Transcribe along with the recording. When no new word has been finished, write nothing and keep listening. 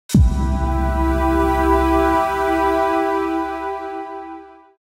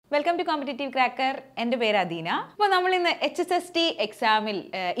Welcome to Competitive Cracker. എൻ്റെ പേര് അദീന. അപ്പോൾ നമ്മൾ ഇന്ന് HSST എക്സാമിൽ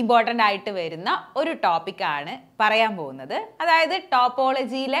ഇമ്പോർട്ടൻ്റ് ആയിട്ട് വരുന്ന ഒരു ടോപ്പിക്കാണ് പറയാൻ പോകുന്നത്. അതായത്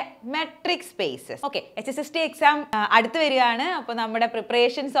ടോപ്പോളജിയിലെ metric spaces. Okay, HSST exam അടുത്ത് വരികയാണ്. അപ്പോൾ നമ്മുടെ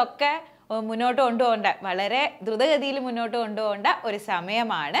പ്രിപ്പറേഷൻസ് ഒക്കെ മുന്നോട്ട് കൊണ്ടുപോകേണ്ട, വളരെ ദ്രുതഗതിയിൽ മുന്നോട്ട് കൊണ്ടുപോകേണ്ട ഒരു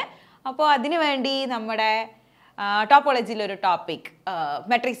സമയമാണ്. അപ്പോൾ അതിനുവേണ്ടി നമ്മുടെ ടോപ്പോളജിയിലൊരു ടോപ്പിക്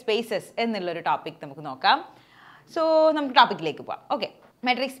മെട്രിക് സ്പേസസ് എന്നുള്ളൊരു ടോപ്പിക് നമുക്ക് നോക്കാം. സോ നമുക്ക് ടോപ്പിക്കിലേക്ക് പോവാം. ഓക്കെ,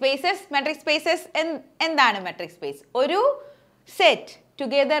 മെട്രിക് സ്പേസസ് എന്താണ് മെട്രിക് സ്പേസ്? ഒരു set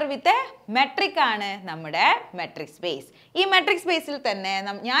together with a metric ആണ് നമ്മുടെ മെട്രിക് സ്പേസ്. ഈ മെട്രിക് സ്പേസിൽ തന്നെ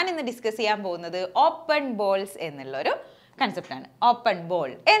ഞാൻ ഇന്ന് ഡിസ്കസ് ചെയ്യാൻ പോകുന്നത് ഓപ്പൺ ബോൾസ് എന്നുള്ളൊരു കൺസെപ്റ്റാണ്. ഓപ്പൺ ബോൾ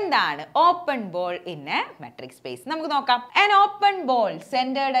എന്താണ്? Open ball in A metric space നമുക്ക് നോക്കാം. An open ball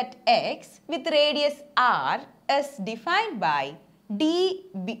centered at x with radius r is defined by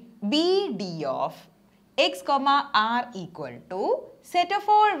BD of x comma r equal to set of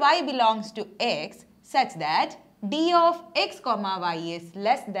all y belongs to x such that d of x comma y is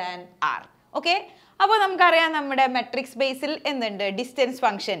less than r. Okay, അപ്പോൾ നമുക്കറിയാം നമ്മുടെ metric സ്പേസിൽ എന്തുണ്ട്? Distance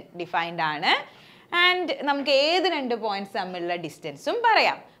function defined ആണ്. And നമുക്ക് ഏത് രണ്ട് points തമ്മിലുള്ള ഡിസ്റ്റൻസും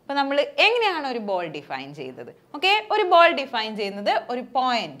പറയാം. അപ്പോൾ നമ്മൾ എങ്ങനെയാണ് ഒരു ബോൾ ഡിഫൈൻ ചെയ്തത്? ഓക്കെ, ഒരു ബോൾ ഡിഫൈൻ ചെയ്യുന്നത് ഒരു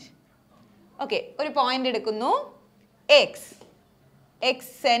പോയിന്റ്. ഓക്കെ, ഒരു പോയിന്റ് എടുക്കുന്നു, എക്സ്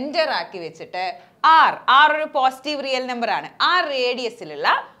സെന്റർ ആക്കി വെച്ചിട്ട് ആർ ഒരു പോസിറ്റീവ് റിയൽ നമ്പർ ആണ്. R റേഡിയസിലുള്ള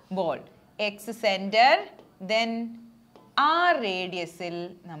ball, X centre, then R റേഡിയസിൽ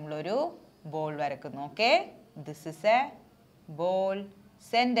നമ്മളൊരു ball വരക്കുന്നു. Okay, this is A ball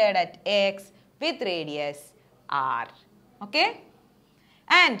centred at X with radius R. Okay,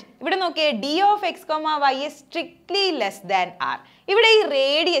 and ഇവിടെ നോക്കിയേ, D of X comma Y is strictly less than R. ഇവിടെ ഈ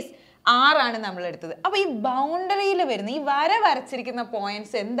radius R ആണ് നമ്മൾ എടുത്തത്. അപ്പോൾ ഈ ബൗണ്ടറിയിൽ വരുന്ന ഈ വര വരച്ചിരിക്കുന്ന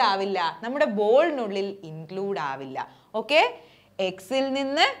പോയിന്റ്സ് എന്താവില്ല? നമ്മുടെ ബോളിനുള്ളിൽ ഇൻക്ലൂഡ് ആവില്ല. ഓക്കെ, എക്സിൽ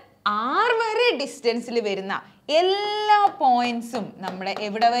നിന്ന് ആർ വരെ ഡിസ്റ്റൻസിൽ വരുന്ന എല്ലാ പോയിന്റ്സും നമ്മുടെ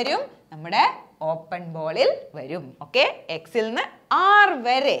എവിടെ വരും? നമ്മുടെ ഓപ്പൺ ബോളിൽ വരും. ഓക്കെ, എക്സിൽ നിന്ന് ആർ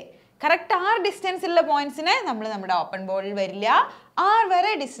വരെ കറക്റ്റ് ആർ ഡിസ്റ്റൻസിലുള്ള പോയിന്റ്സിനെ നമ്മൾ നമ്മുടെ ഓപ്പൺ ബോളിൽ വരില്ല. ആർ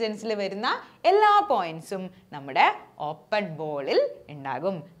വരെ ഡിസ്റ്റൻസിൽ വരുന്ന എല്ലാ പോയിന്റ്സും നമ്മുടെ ഓപ്പൺ ബോളിൽ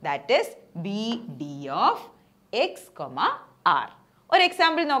ഉണ്ടാകും. That is B D of X comma R. ഒരു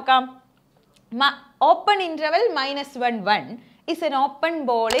എക്സാമ്പിൾ നോക്കാം. Open interval -1 is an open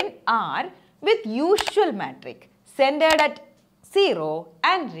ball in R with usual matrix centered at 0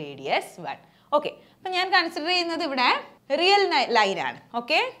 and radius 1. Okay, അപ്പം ഞാൻ കൺസിഡർ ചെയ്യുന്നത് ഇവിടെ റിയൽ ലൈൻ ആണ്.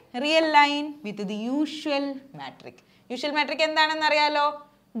 Okay, real line with the usual matric. Usual matric എന്താണെന്ന് അറിയാലോ?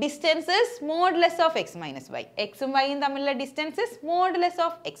 Distances modulus of X minus Y. എക്സും വൈയും തമ്മിലുള്ള distances modulus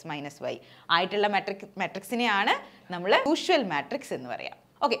of X minus Y ആയിട്ടുള്ള മാട്രിക്സിനെയാണ് നമ്മൾ യൂഷ്വൽ മാട്രിക്സ് എന്ന് പറയാം.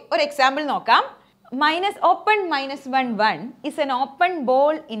 ഓക്കെ, ഒരു എക്സാമ്പിൾ നോക്കാം. Open -1 is an open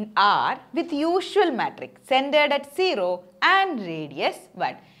ball in R with usual matrix centered at 0 and radius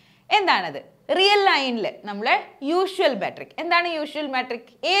 1. എന്താണത്? റിയൽ ലൈനിൽ നമ്മളെ യൂഷ്വൽ മാട്രിക്. എന്താണ് യൂഷ്വൽ മാട്രിക്?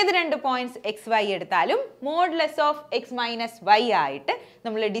 ഏത് രണ്ട് പോയിന്റ്സ് എക്സ് വൈ എടുത്താലും modulus of X minus Y ആയിട്ട്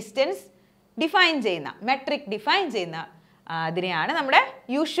നമ്മൾ ഡിസ്റ്റൻസ് ഡിഫൈൻ ചെയ്യുന്ന മെട്രിക് ഡിഫൈൻ ചെയ്യുന്ന അതിനെയാണ് നമ്മുടെ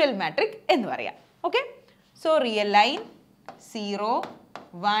യൂഷ്വൽ മാട്രിക് എന്ന് പറയാം. Okay, so real line 0,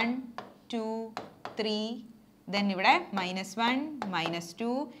 1, 2, 3, then ഇവിടെ -1,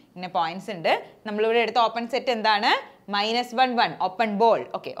 -2 ഇങ്ങനെ പോയിന്റ്സ് ഉണ്ട്. നമ്മളിവിടെ എടുത്ത ഓപ്പൺ സെറ്റ് എന്താണ്? -1, 1 open ball.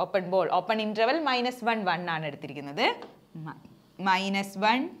 Okay, open ball open interval -1, 1 ആണ് എടുത്തിരിക്കുന്നത്.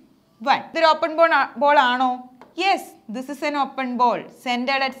 -1, 1 ഇതൊരു ഓപ്പൺ ബോൾ ആണോ? Yes, this is an open ball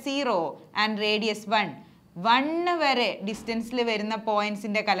centred at 0 and radius 1 വരെ ഡിസ്റ്റൻസിൽ വരുന്ന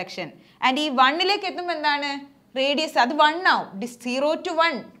പോയിന്റ്സിന്റെ കളക്ഷൻ. ആൻഡ് ഈ 1ലേക്ക് എത്തുമ്പോൾ എന്താണ്? റേഡിയസ് അത് 1 ആവും. 0 to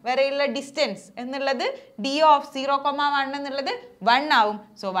 1 വരെയുള്ള ഡിസ്റ്റൻസ് എന്നുള്ളത് ഡി ഓഫ് 0,1 എന്നുള്ളത് 1 ആവും.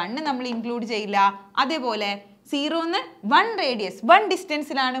 സോ 1 നമ്മൾ ഇൻക്ലൂഡ് ചെയ്യില്ല. അതേപോലെ 0ന്ന് 1 റേഡിയസ് 1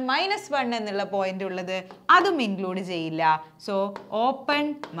 ഡിസ്റ്റൻസിലാണ് -1 എന്നുള്ള പോയിന്റ് ഉള്ളത്, അതും ഇൻക്ലൂഡ് ചെയ്യില്ല. So open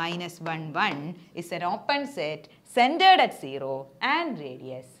 -1, 1 is an open set centred at 0 and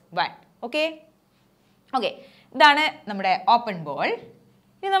radius 1. Okay, ഇതാണ് നമ്മുടെ ഓപ്പൺ ബോൾ.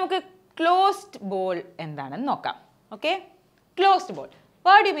 ഇനി നമുക്ക് ക്ലോസ്ഡ് ബോൾ എന്താണെന്ന് നോക്കാം. Okay, closed ball.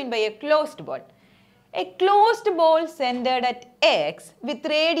 What do you mean by A closed ball? A closed ball centered at x with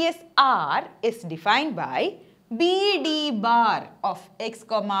radius r is defined by BD bar of x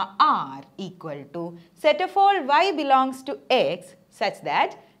comma r equal to set of all y belongs to x such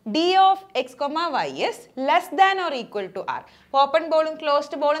that d of x comma y is less than or equal to r. Open ബോളും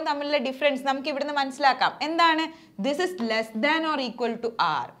closed ബോളും തമ്മിലുള്ള difference നമുക്ക് ഇവിടുന്ന് മനസ്സിലാക്കാം. എന്താണ്? This is less than or equal to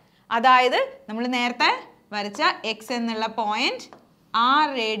R. അതായത് നമ്മൾ നേരത്തെ വരച്ച എക്സ് എന്നുള്ള പോയിന്റ് ആർ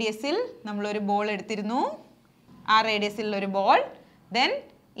റേഡിയസിൽ നമ്മളൊരു ബോൾ എടുത്തിരുന്നു. ആർ റേഡിയസിൽ ഒരു ബോൾ, ദെൻ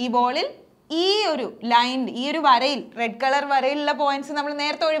ഈ ബോളിൽ ഈ ഒരു ലൈൻ, ഈ ഒരു വരയിൽ, റെഡ് കളർ വരയിലുള്ള പോയിന്റ്സ് നമ്മൾ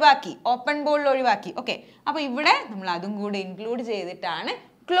നേരത്തെ ഒഴിവാക്കി, ഓപ്പൺ ബോളിൽ ഒഴിവാക്കി. ഓക്കെ, അപ്പോൾ ഇവിടെ നമ്മൾ അതും കൂടി ഇൻക്ലൂഡ് ചെയ്തിട്ടാണ്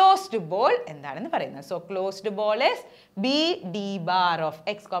ക്ലോസ്ഡ് ബോൾ എന്താണെന്ന് പറയുന്നത്. So closed ball is BD bar of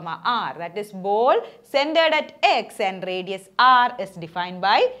x, r. That is ball centered at x and radius r is defined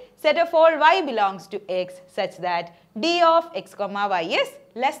by set of all y belongs to x such that d of x, y is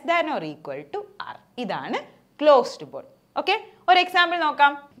less than or equal to r. ഇതാണ് closed ball. Okay, ഒരു example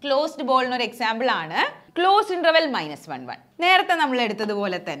നോക്കാം. Closed ബോളിന് ഒരു example ആണ് closed interval -1 1. നേരത്തെ നമ്മൾ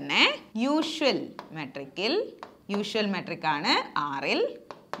എടുത്തതുപോലെ തന്നെ usual metric ആണ് ആറിൽ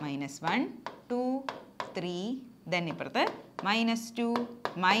 -1 2 3 then ഇപ്പുറത്ത് -2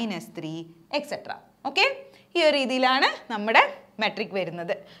 -3 എക്സെട്ര. ഓക്കെ, ഈ ഒരു രീതിയിലാണ് നമ്മുടെ മെട്രിക്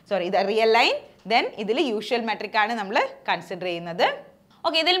വരുന്നത്. സോറി, ഇത് റിയൽ ലൈൻ, ദെൻ ഇതിൽ യൂഷ്വൽ മെട്രിക് ആണ് നമ്മൾ കൺസിഡർ ചെയ്യുന്നത്.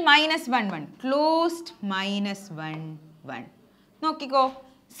 ഓക്കെ, ഇതിൽ -1 1 ക്ലോസ്ഡ് -1 1 നോക്കിക്കോ,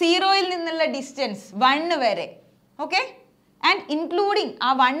 0യിൽ നിന്നുള്ള ഡിസ്റ്റൻസ് 1 വരെ. ഓക്കെ, ആൻഡ് ഇൻക്ലൂഡിങ്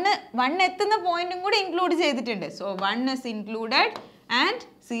ആ 1 എത്തുന്ന പോയിന്റും കൂടി ഇൻക്ലൂഡ് ചെയ്തിട്ടുണ്ട്. സോ 1 ഇസ് ഇൻക്ലൂഡഡ് ആൻഡ്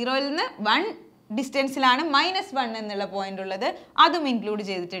 0യിൽ നിന്ന് 1 ഡിസ്റ്റൻസിലാണ് -1 എന്നുള്ള പോയിന്റ് ഉള്ളത്, അതും ഇൻക്ലൂഡ്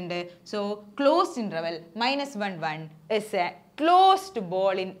ചെയ്തിട്ടുണ്ട്. So closed interval -1 1 is A closed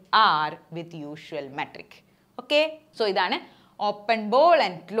ball in R with usual metric. Okay, so ഇതാണ് open ball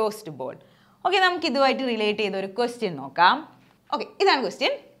and closed ball. Okay, നമുക്ക് ഇതുമായിട്ട് റിലേറ്റ് ചെയ്ത ഒരു ക്വസ്റ്റ്യൻ നോക്കാം. ഓക്കെ, ഇതാണ്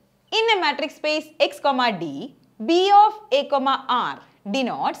question. In A matrix space x, d, B of a, r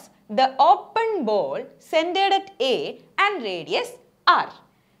denotes the open ball centered at A and radius r.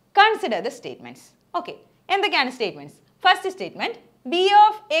 Consider the statements. Okay, എന്തൊക്കെയാണ് statements? First statement, B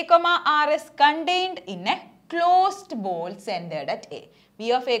of a, r is contained in a closed ball centered at A.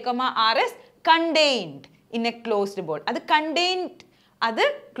 B of a, r is contained in a closed ball. അത് contained, അത്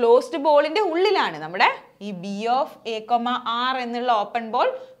closed ബോളിന്റെ ഉള്ളിലാണ്. നമ്മുടെ ഈ B of a, r എന്നുള്ള open ball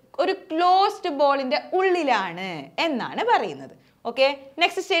ഒരു closed ബോളിന്റെ ഉള്ളിലാണ് എന്നാണ് പറയുന്നത്. ഓക്കെ,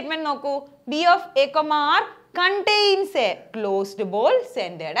 നെക്സ്റ്റ് സ്റ്റേറ്റ്മെന്റ് നോക്കൂ. B of a, r contains a closed ball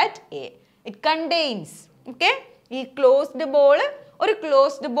centered at A. It contains. Okay, ഈ ക്ലോസ്ഡ് ബോൾ, ഒരു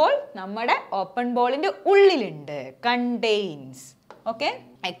ക്ലോസ്ഡ് ബോൾ നമ്മുടെ ഓപ്പൺ ബോളിന്റെ ഉള്ളിലുണ്ട്. Contains. Okay,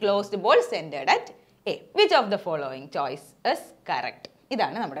 a closed ball centered at A. Which of the following choice is correct?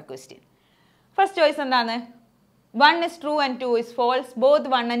 ഇതാണ് നമ്മുടെ question. First choice എന്താണ്? 1 is true and 2 is false. Both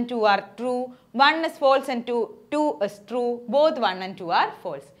 1 and 2 are true. 1 is false and 2 is true. Both 1 and 2 are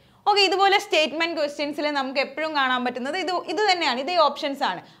false. Okay, ഇതുപോലെ statement ക്വസ്റ്റ്യൻസിൽ നമുക്ക് എപ്പോഴും കാണാൻ പറ്റുന്നത് ഇത് തന്നെയാണ്. ഇതേ ഓപ്ഷൻസ്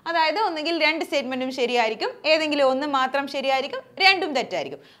ആണ്. അതായത് ഒന്നുകിൽ 2 സ്റ്റേറ്റ്മെന്റും ശരിയായിരിക്കും, ഏതെങ്കിലും ഒന്ന് മാത്രം ശരിയായിരിക്കും, രണ്ടും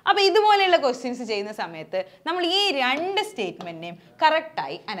തെറ്റായിരിക്കും. അപ്പോൾ ഇതുപോലെയുള്ള ക്വസ്റ്റ്യൻസ് ചെയ്യുന്ന സമയത്ത് നമ്മൾ ഈ 2 സ്റ്റേറ്റ്മെന്റിനെയും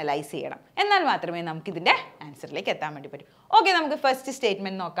കറക്റ്റായി അനലൈസ് ചെയ്യണം. എന്നാൽ മാത്രമേ നമുക്ക് ഇതിന്റെ ആൻസറിലേക്ക് എത്താൻ വേണ്ടി പറ്റൂ. ഓക്കെ, നമുക്ക് ഫസ്റ്റ്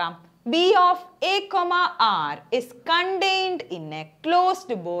സ്റ്റേറ്റ്മെന്റ് നോക്കാം. B of a, r is contained in a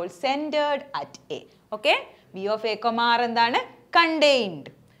closed ball centered at A. Okay, B of a, r എന്താണ്? Contained.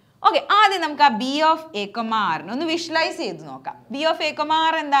 ഓക്കെ, ആദ്യം നമുക്ക് ആ B of a, r ഒന്ന് വിഷ്വലൈസ് ചെയ്ത് നോക്കാം. B of a,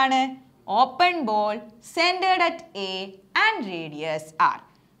 r എന്താണ്? Open ball centred at A and radius R.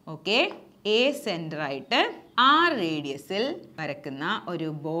 Okay, A centre ആയിട്ട് R റേഡിയസിൽ വരക്കുന്ന ഒരു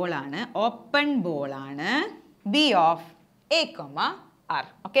ബോളാണ്, open ബോളാണ് B of a, r.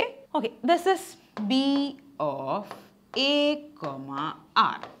 Okay, this is B of a,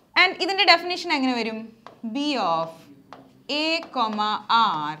 r. And ഇതിന്റെ definition എങ്ങനെ വരും? B of a,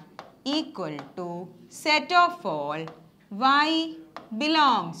 r equal to set of all y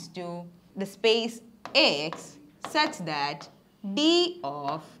belongs to the space X such that D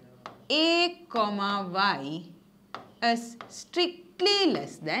of a, y is strictly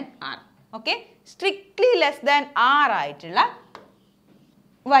less than r. Okay, strictly less than r ആയിട്ടുള്ള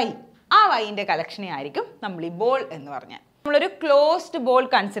y, ആ വൈൻ്റെ കളക്ഷനെ ആയിരിക്കും നമ്മൾ ഈ ball എന്ന് പറഞ്ഞാൽ. നമ്മളൊരു closed ball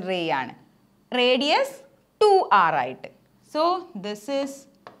consider ചെയ്യാണ്, radius 2r ആയിട്ട്. So this is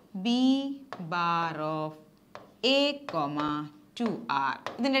B bar of a, 2r.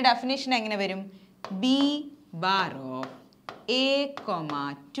 ഇതിൻ്റെ ഡെഫിനേഷൻ എങ്ങനെ വരും? B bar of a,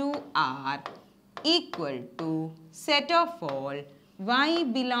 2r equal to set of all y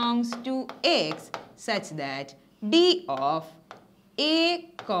belongs to X such that D of a,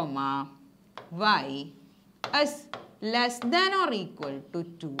 y is less than or equal to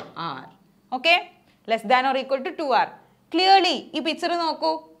 2r. Okay, less than or equal to 2r. Clearly ഈ picture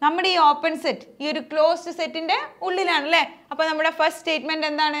നോക്കൂ, നമ്മുടെ ഈ open set ഈ ഒരു closed സെറ്റിന്റെ ഉള്ളിലാണ് അല്ലേ? അപ്പോൾ നമ്മുടെ ഫസ്റ്റ് സ്റ്റേറ്റ്മെന്റ്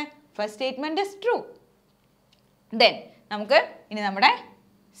എന്താണ്? First statement is true. Then നമുക്ക് ഇനി നമ്മുടെ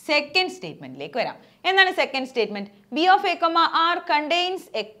സെക്കൻഡ് സ്റ്റേറ്റ്മെന്റിലേക്ക് വരാം. എന്താണ് second statement? B of a, r contains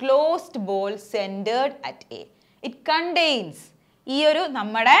a closed ball centered at A. It contains, ഈ ഒരു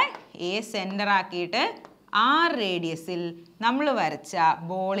നമ്മുടെ A സെന്റർ ആക്കിയിട്ട് R റേഡിയസിൽ നമ്മൾ വരച്ച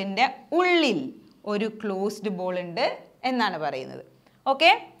ബോളിൻ്റെ ഉള്ളിൽ ഒരു ക്ലോസ്ഡ് ബോൾ ഉണ്ട് എന്നാണ് പറയുന്നത്.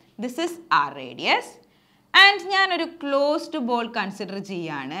 Okay, this is R radius and ഞാനൊരു ക്ലോസ്ഡ് ബോൾ കൺസിഡർ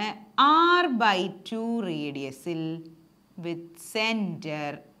ചെയ്യാണ് R/2 റേഡിയസിൽ with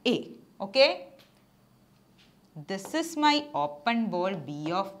centre A. Okay, this is my open ball B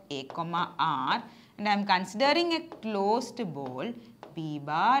of A comma R and I am considering a closed ball B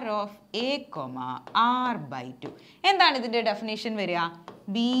bar of A comma R/2. എന്താണ് ഇതിൻ്റെ definition വരിക?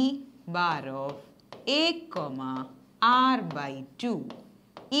 B bar of A comma R/2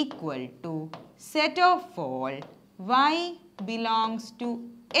 equal to set of all y belongs to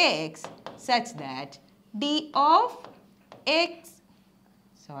X such that D of X,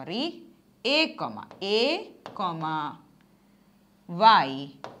 sorry, A comma y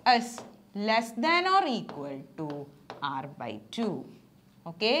is less than or equal to R/2.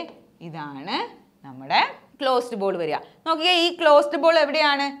 Okay, ഇതാണ് നമ്മുടെ closed ball വരിക. നോക്കിയേ, ഈ closed ball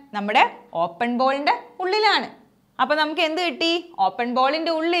എവിടെയാണ്? നമ്മുടെ open ബോളിൻ്റെ ഉള്ളിലാണ്. അപ്പോൾ നമുക്ക് എന്ത് കിട്ടി? ഓപ്പൺ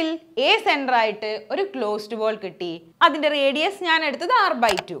ബോളിൻ്റെ ഉള്ളിൽ A സെൻറ്റർ ആയിട്ട് ഒരു ക്ലോസ്ഡ് ബോൾ കിട്ടി. അതിൻ്റെ റേഡിയസ് ഞാൻ എടുത്തത്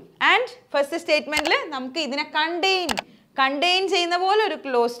R/2 ആൻഡ് ഫസ്റ്റ് സ്റ്റേറ്റ്മെൻറ്റിൽ നമുക്ക് ഇതിനെ കണ്ടെയ്ൻ ചെയ്യുന്ന പോലെ ഒരു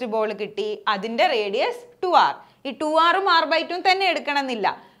ക്ലോസ്ഡ് ബോൾ കിട്ടി. അതിൻ്റെ റേഡിയസ് 2R. ഈ 2Rഉം R/2 തന്നെ എടുക്കണമെന്നില്ല.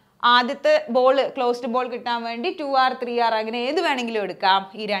 ആദ്യത്തെ ബോൾ ക്ലോസ്ഡ് ബോൾ കിട്ടാൻ വേണ്ടി 2R 3R അങ്ങനെ ഏത് വേണമെങ്കിലും എടുക്കാം.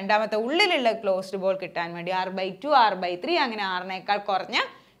 ഈ രണ്ടാമത്തെ ഉള്ളിലുള്ള ക്ലോസ്ഡ് ബോൾ കിട്ടാൻ വേണ്ടി R/2 R/3 അങ്ങനെ Rനേക്കാൾ കുറഞ്ഞ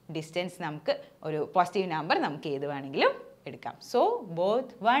ഡിസ്റ്റൻസ് നമുക്ക് ഒരു പോസിറ്റീവ് നമ്പർ നമുക്ക് ഏത് വേണമെങ്കിലും എടുക്കാം. So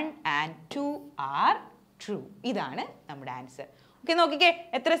both 1 and 2 are true. ഇതാണ് നമ്മുടെ ആൻസർ. ഓക്കെ, നോക്കിക്കേ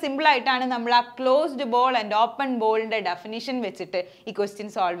എത്ര സിമ്പിൾ ആയിട്ടാണ് നമ്മൾ ആ closed ball and open ബോളിൻ്റെ definition വെച്ചിട്ട് ഈ ക്വസ്റ്റ്യൻ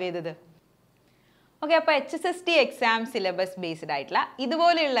സോൾവ് ചെയ്തത്. ഓക്കെ, അപ്പോൾ HSST എക്സാം സിലബസ് ബേസ്ഡ് ആയിട്ടുള്ള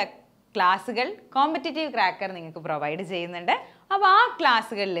ഇതുപോലെയുള്ള ക്ലാസ്സുകൾ കോമ്പറ്റേറ്റീവ് ക്രാക്കർ നിങ്ങൾക്ക് പ്രൊവൈഡ് ചെയ്യുന്നുണ്ട്. അപ്പോൾ ആ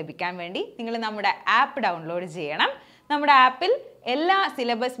ക്ലാസ്സുകൾ ലഭിക്കാൻ വേണ്ടി നിങ്ങൾ നമ്മുടെ ആപ്പ് ഡൗൺലോഡ് ചെയ്യണം. നമ്മുടെ ആപ്പിൽ എല്ലാ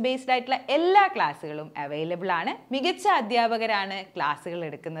സിലബസ് ബേസ്ഡ് ആയിട്ടുള്ള എല്ലാ ക്ലാസ്സുകളും അവൈലബിൾ ആണ്. മികച്ച അധ്യാപകരാണ് ക്ലാസ്സുകൾ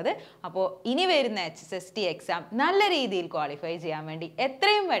എടുക്കുന്നത്. അപ്പോൾ ഇനി വരുന്ന HSST എക്സാം നല്ല രീതിയിൽ ക്വാളിഫൈ ചെയ്യാൻ വേണ്ടി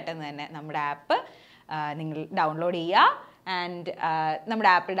എത്രയും പെട്ടെന്ന് തന്നെ നമ്മുടെ ആപ്പ് നിങ്ങൾ ഡൗൺലോഡ് ചെയ്യുക. ആൻഡ് നമ്മുടെ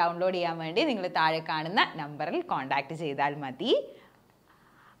ആപ്പ് ഡൗൺലോഡ് ചെയ്യാൻ വേണ്ടി നിങ്ങൾ താഴെ കാണുന്ന നമ്പറിൽ കോൺടാക്റ്റ് ചെയ്താൽ മതി.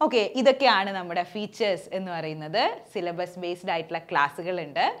 ഓക്കെ, ഇതൊക്കെയാണ് നമ്മുടെ ഫീച്ചേഴ്സ് എന്ന് പറയുന്നത്. സിലബസ് ബേസ്ഡ് ആയിട്ടുള്ള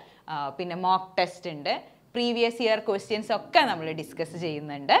ക്ലാസ്സുകളുണ്ട്, പിന്നെ മോക്ക് ടെസ്റ്റ് ഉണ്ട്, പ്രീവിയസ് ഇയർ ക്വസ്റ്റ്യൻസ് ഒക്കെ നമ്മൾ ഡിസ്കസ്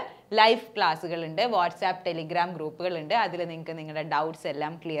ചെയ്യുന്നുണ്ട്, ലൈവ് ക്ലാസ്സുകളുണ്ട്, വാട്സാപ്പ് ടെലിഗ്രാം ഗ്രൂപ്പുകളുണ്ട്. അതിൽ നിങ്ങൾക്ക് നിങ്ങളുടെ ഡൗട്ട്സ്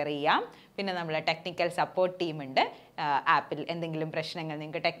എല്ലാം ക്ലിയർ ചെയ്യാം. പിന്നെ നമ്മളെ ടെക്നിക്കൽ സപ്പോർട്ട് ടീമുണ്ട്. ആപ്പിൽ എന്തെങ്കിലും പ്രശ്നങ്ങൾ,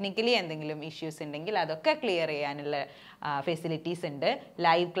 നിങ്ങൾക്ക് ടെക്നിക്കലി എന്തെങ്കിലും ഇഷ്യൂസ് ഉണ്ടെങ്കിൽ അതൊക്കെ ക്ലിയർ ചെയ്യാനുള്ള ഫെസിലിറ്റീസ് ഉണ്ട്.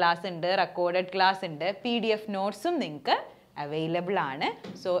 ലൈവ് ക്ലാസ് ഉണ്ട്, റെക്കോർഡഡ് ക്ലാസ് ഉണ്ട്, PDF നോട്ട്സും നിങ്ങൾക്ക് അവൈലബിൾ ആണ്.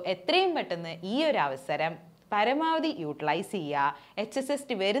 സോ എത്രയും പെട്ടെന്ന് ഈ ഒരു അവസരം പരമാവധി യൂട്ടിലൈസ്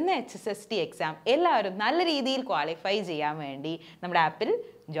ചെയ്യുക. വരുന്ന HSST എക്സാം എല്ലാവരും നല്ല രീതിയിൽ ക്വാളിഫൈ ചെയ്യാൻ വേണ്ടി നമ്മുടെ ആപ്പിൽ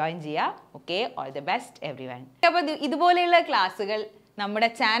ജോയിൻ ചെയ്യുക. Okay, all the best every one. അപ്പോൾ ഇതുപോലെയുള്ള ക്ലാസ്സുകൾ നമ്മുടെ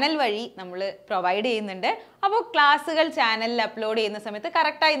ചാനൽ വഴി നമ്മൾ പ്രൊവൈഡ് ചെയ്യുന്നുണ്ട്. അപ്പോൾ ക്ലാസ്സുകൾ ചാനലിൽ അപ്ലോഡ് ചെയ്യുന്ന സമയത്ത്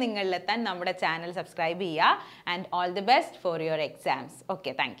കറക്റ്റായി നിങ്ങളിലെത്താൻ നമ്മുടെ ചാനൽ സബ്സ്ക്രൈബ് ചെയ്യുക. And all the best for your exams.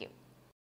 Okay, thank you.